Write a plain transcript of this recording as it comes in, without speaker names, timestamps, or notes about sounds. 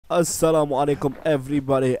Assalamualaikum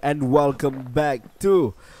everybody and welcome back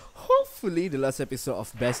to hopefully the last episode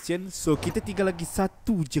of Bastion. So kita tinggal lagi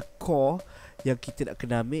satu je core yang kita nak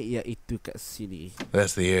kena ambil, iaitu kat sini.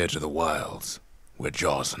 That's the edge of the wilds where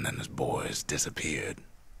Johnson and his boys disappeared.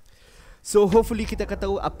 So hopefully kita akan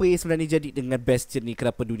tahu apa yang sebenarnya jadi dengan Bastion ni,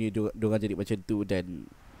 kenapa dunia diorang jadi macam tu,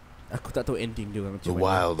 dan aku tak tahu ending diorang macam The mana.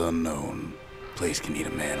 wild unknown. Place can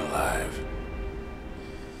eat a man alive.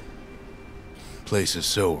 Place is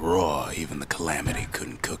so raw, even the Calamity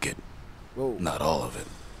couldn't cook it. Whoa. Not all of it.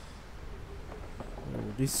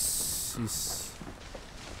 Oh, this is...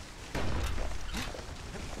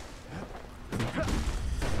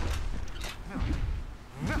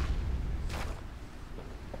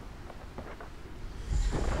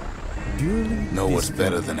 Know what's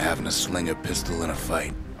better than having a slinger pistol in a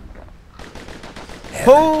fight?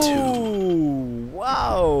 Oh,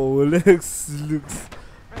 wow! Looks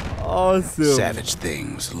awesome. Savage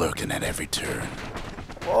things lurking at every turn.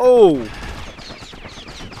 Oh,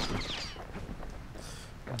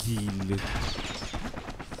 gila.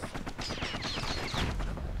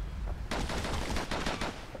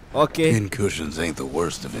 Okay. Pincushions ain't the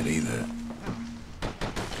worst of it either.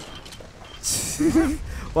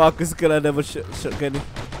 Wah, aku suka lah double shotgun ni.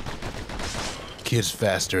 Kid's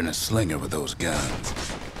faster than a slinger with those guns.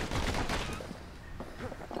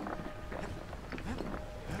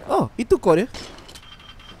 Oh, itu core dia.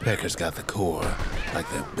 Pecker's got the core, like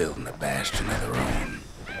they're building a bastion of their own.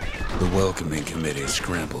 The welcoming committee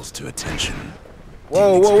scrambles to attention.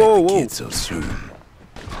 Whoa, Didn't whoa, expect whoa, the whoa. kid so soon.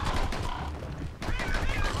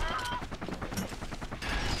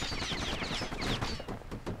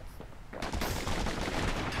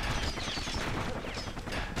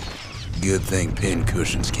 Good thing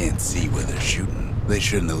pincushions can't see where they're shooting. They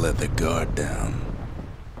shouldn't have let their guard down.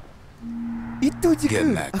 Itu je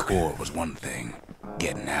Getting ke? that core was one thing.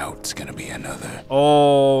 Getting out's gonna be another.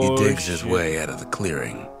 Oh, He digs his shit. way out of the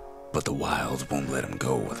clearing, but the wilds won't let him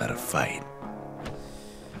go without a fight.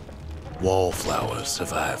 Wallflowers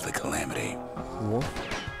survived the Calamity. What?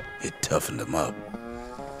 It toughened him up.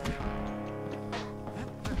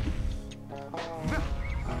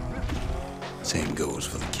 Same goes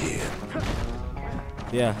for the kid.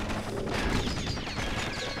 Yeah.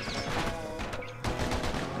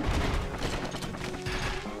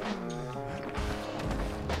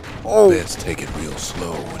 Oh, Let's take it real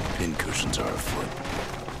slow when pincushions are afoot.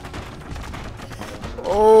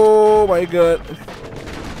 oh my god.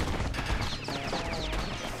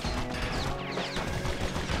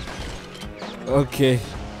 Okay.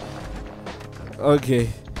 Okay.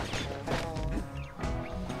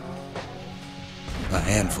 A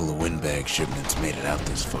handful of windbag shipments made it out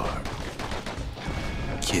this far.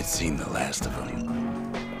 Kid's seen the last of them.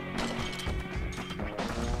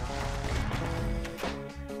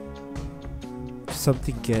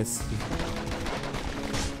 Something ghastly.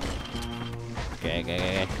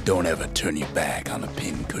 Okay. Don't ever turn your back on a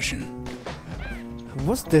pincushion.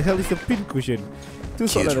 What the hell is a pincushion? Tu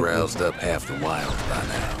Kid's soalan aku. roused up half the wild by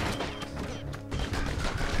now.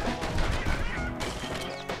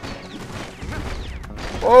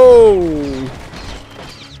 Oh!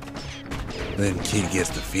 Then kid gets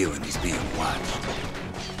the feeling he's being watched.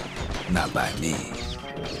 Not by me,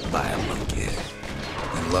 by a lunkhead.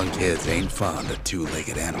 And lunkheads ain't fond of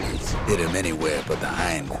two-legged animals. Hit him anywhere but the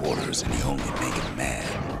hindquarters and he only make him mad.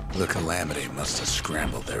 The Calamity must have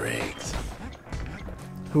scrambled their eggs.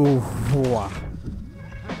 Ooh, wah.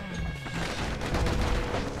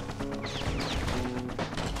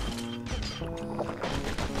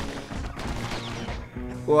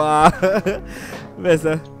 Wah. Best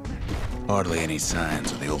ah. Hardly any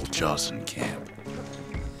signs of the old Johnson camp.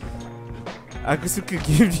 Aku suka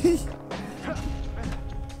game ni.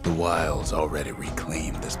 The wilds already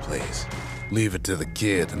reclaimed this place. Leave it to the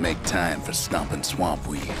kid to make time for stomping swamp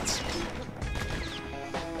weeds.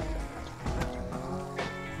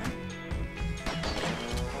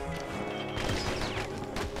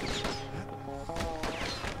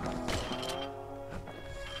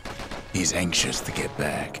 He's anxious to get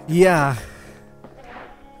back. Yeah.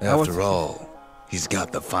 After all, he's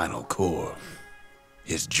got the final core.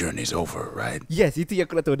 His journey's over, right? Yes, itu yang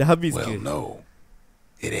aku nak tahu. Dah habis Well, ke? no.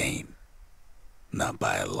 It ain't. Not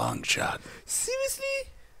by a long shot.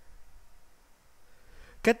 Seriously?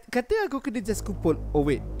 Kata aku kena just kumpul. Oh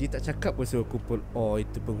wait, dia tak cakap pun suruh kumpul. Oh,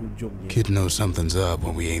 itu penghujungnya. Kid knows something's up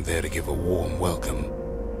when we ain't there to give a warm welcome.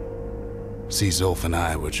 See, Zolf and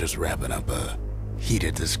I were just wrapping up a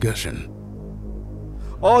heated discussion.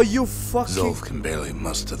 Oh, you fucking... Zolf can barely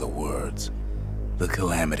muster the words. The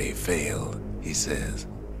Calamity failed, he says.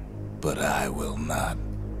 But I will not.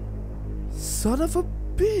 Son of a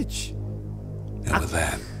bitch. And with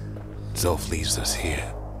that, Zolf leaves us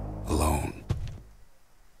here, alone.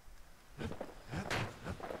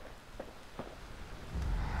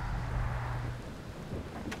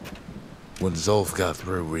 When Zolf got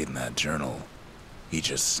through reading that journal, he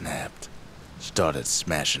just snapped. Started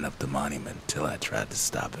smashing up the monument till I tried to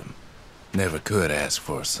stop him. Never could ask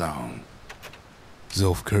for a song.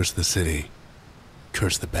 Zolf cursed the city,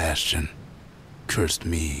 cursed the Bastion, cursed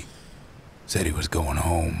me, said he was going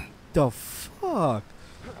home. The fuck?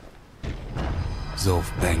 Zolf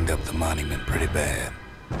banged up the monument pretty bad.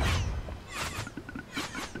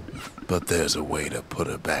 But there's a way to put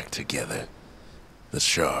it back together. The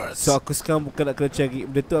shards. So aku sekarang bukan nak kena cari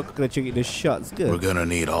benda tu, aku kena cari the shards ke? We're gonna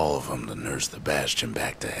need all of them to nurse the Bastion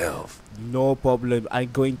back to health. No problem, I'm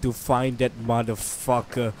going to find that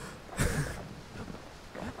motherfucker.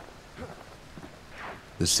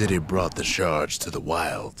 The city brought the shards to the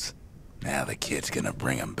wilds. Now the kid's gonna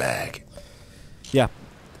bring them back. Ya,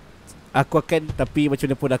 aku akan, tapi macam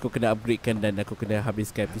mana pun aku kena upgradekan dan aku kena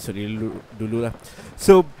habiskan episod ni dulu lah.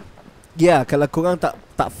 So, ya, kalau korang tak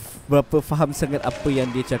berapa faham sangat apa yang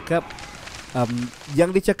dia cakap,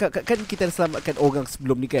 yang dia cakap kan kita dah selamatkan orang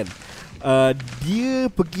sebelum ni kan. Dia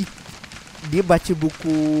baca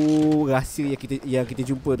buku rahsia yang kita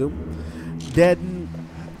jumpa tu, dan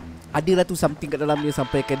adalah tu something kat dalamnya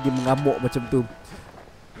sampaikan dia mengamuk macam tu.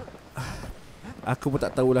 Aku pun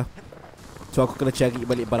tak tahulah. So aku kena cari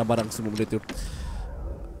balik barang-barang semua benda tu.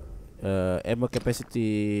 Ammo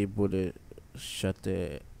capacity, bullet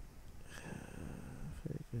shutter.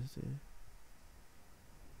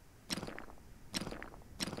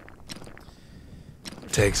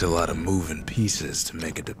 Takes a lot of moving pieces to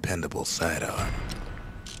make a dependable sidearm.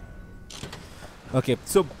 Okay,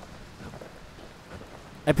 so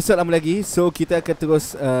episod lama lagi. So kita akan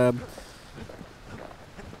terus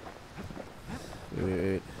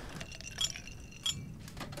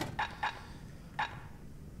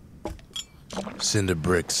Cinder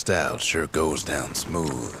brick stout sure goes down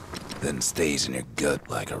smooth, then stays in your gut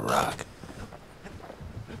like a rock.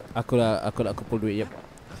 Aku nak kumpul duit, yep.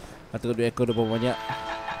 Atau duit aku dah banyak.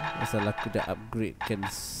 Pasal aku dah upgradekan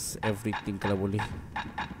everything kalau boleh.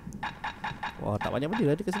 Wah, tak banyak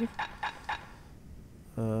benda lah ada kat sini.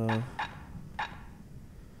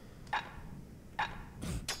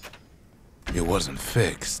 It wasn't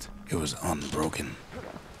fixed, it was unbroken.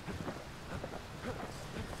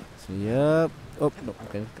 So, yep. Oh, no,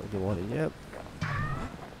 bukan kat ujung wallet, yep.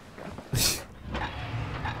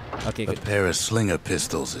 Okay, A good. pair of slinger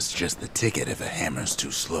pistols is just the ticket if a hammer's too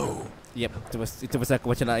slow. Yep, itu pasal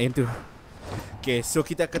aku macam nak aim tu. Okay, so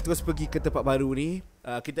kita akan terus pergi ke tempat baru ni.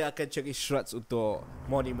 Kita akan cari shards untuk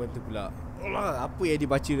monument tu pula. Apa yang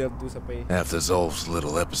dibaca dalam tu sampai. After Zolf's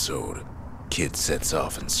little episode, Kid sets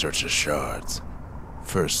off in search of shards.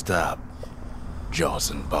 First stop,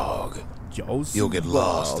 Jawson Bog. You'll get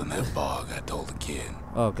lost in that bog, I told the kid.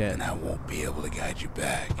 Okay. And I won't be able to guide you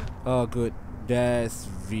back. Oh, good. That's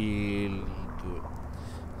really good.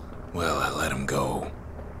 Well, I let him go.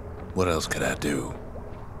 What else could I do?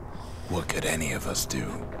 What could any of us do?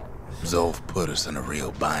 Zolf put us in a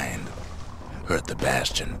real bind. Hurt the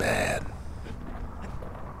Bastion bad.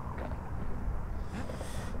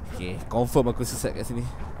 Okay, confirm aku sesat kat sini.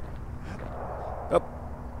 Oh,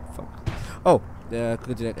 fuck. Oh,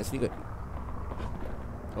 aku kena kat sini kot.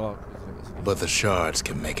 Oh, aku kena kat sini. But the shards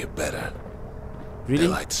can make it better. Really?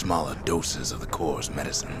 They're like smaller doses of the core's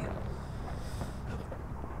medicine.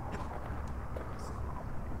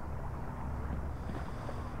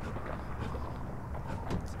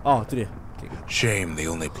 Oh, tu dia. Okay. Shame the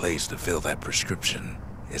only place to fill that prescription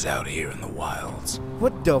is out here in the wilds.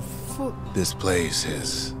 What the fuck? This place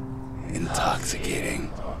is intoxicating.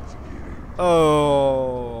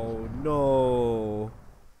 Oh, no.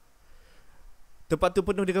 Tempat tu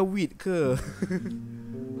penuh dengan weed ke?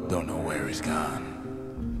 Don't know where he's gone.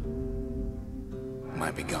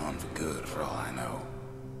 Might be gone for good for all I know.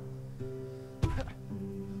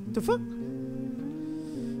 The fuck?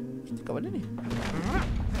 Kita kat mana ni?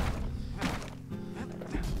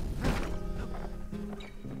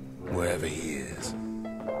 Wherever he is.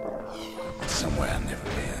 Somewhere I've never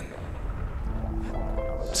been.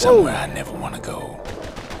 Somewhere I never want to go.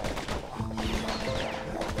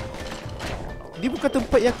 Dia bukan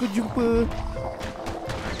tempat yang aku jumpa.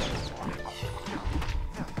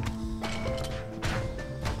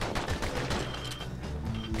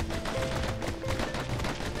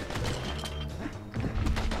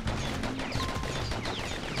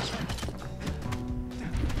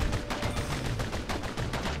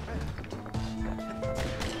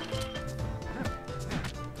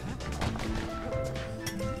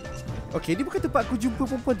 Okay, ni bukan tempat aku jumpa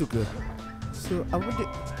perempuan tu ke? So, apa dia?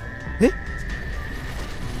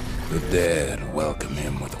 The dead welcome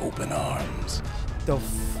him with open arms.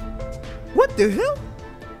 What the hell?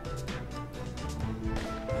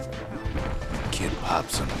 Kid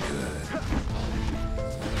pops him good.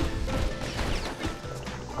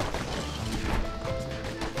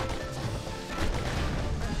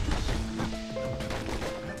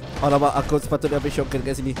 Alamak, aku sepatutnya ambil shotgun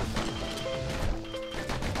kat sini.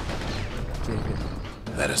 Okay.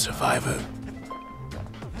 That a survivor?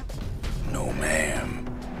 No, ma'am.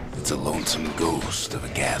 It's a lonesome ghost of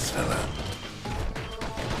a gas fella.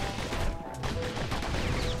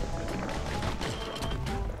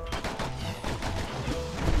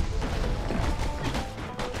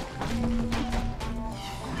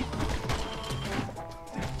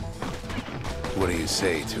 What do you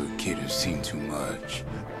say to a kid who's seen too much?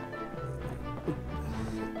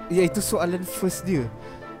 Ya, itu soalan first dia.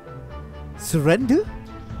 Surrender?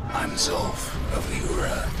 I'm Zolf of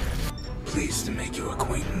Ura. Pleased to make your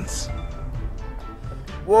acquaintance.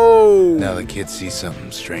 Whoa! Now the kid sees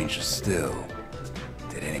something stranger still.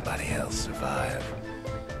 Did anybody else survive?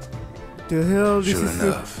 The hell, this Sure is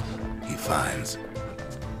enough, he finds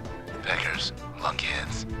peckers,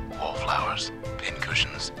 lunkheads, wallflowers,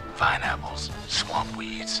 pincushions, vine apples, swamp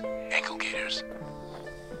weeds, ankle gators.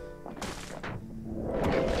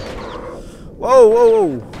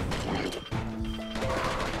 Whoa.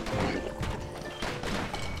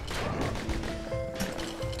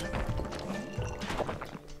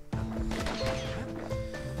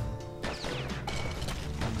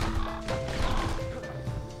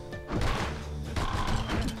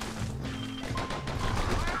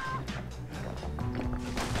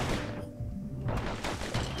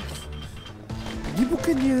 Ni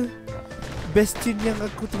bukannya Bastion yang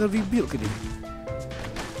aku tengah rebuild ke ni?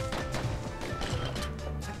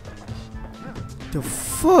 The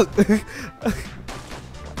fuck?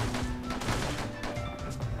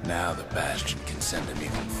 Now the Bastion can send him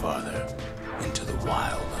even farther into the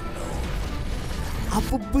wild unknown.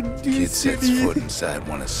 Apa benda Kid sets ni? foot inside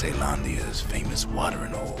one of Ceylondia's famous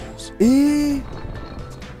watering holes. Ni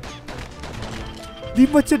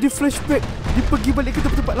macam dia flashback. Dia pergi balik ke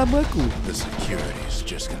tempat lama aku. The security's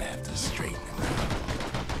just gonna have to straighten him out.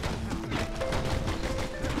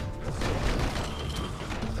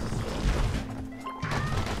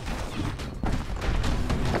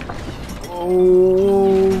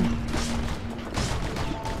 Oh.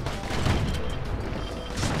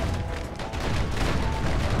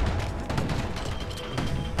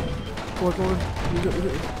 Come on.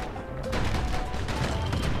 Duduk.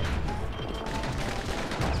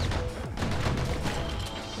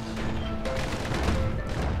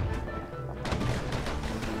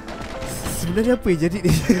 Sebenarnya apa yang jadi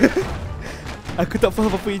ni? Aku tak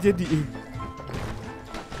faham apa yang jadi ni.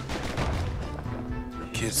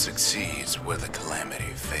 Kid succeeds where the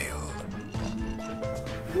calamity failed.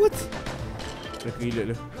 What? Aku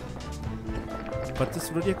gila lah. Patut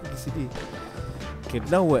sebelum ni aku pergi sini. Okay,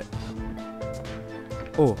 now what?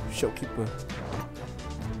 Oh, shopkeeper.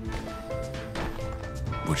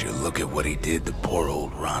 Would you look at what he did to poor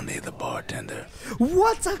old Ronde the bartender?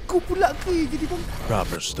 What? Aku pula ke jadi bang?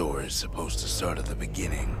 Proper story is supposed to start at the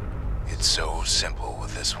beginning. It's so simple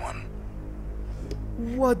with this one.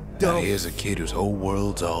 What Now the? here's a kid whose whole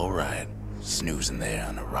world's alright, snoozing there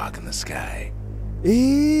on a rock in the sky.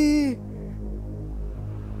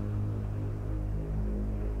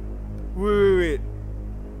 Wait.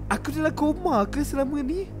 Aku dalam koma ke selama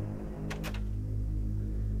ni?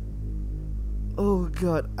 Oh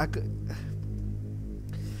god,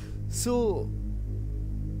 So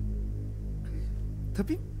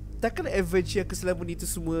tapi takkan adventure aku selama ni tu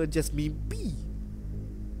semua just mimpi?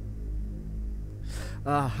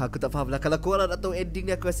 Aku tak faham lah. Kalau korang nak tahu ending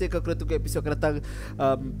ni, aku rasa kau kena tunggu episod akan datang.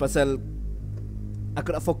 Pasal aku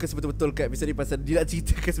nak fokus betul-betul kat episod ni. Pasal dia nak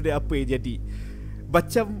ceritakan sebenarnya apa yang jadi.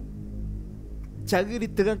 Macam cara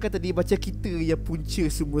diterangkan tadi, macam kita yang punca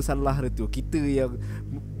semua salah tu. Kita yang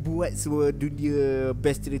buat semua dunia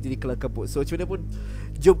Bastion ni jadi kelam kabut. So macam mana pun,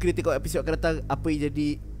 jom kita tengok episod akan datang. Apa yang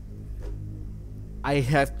jadi, I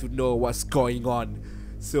have to know what's going on.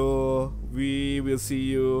 So we will see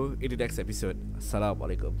you in the next episode.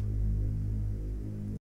 Assalamualaikum.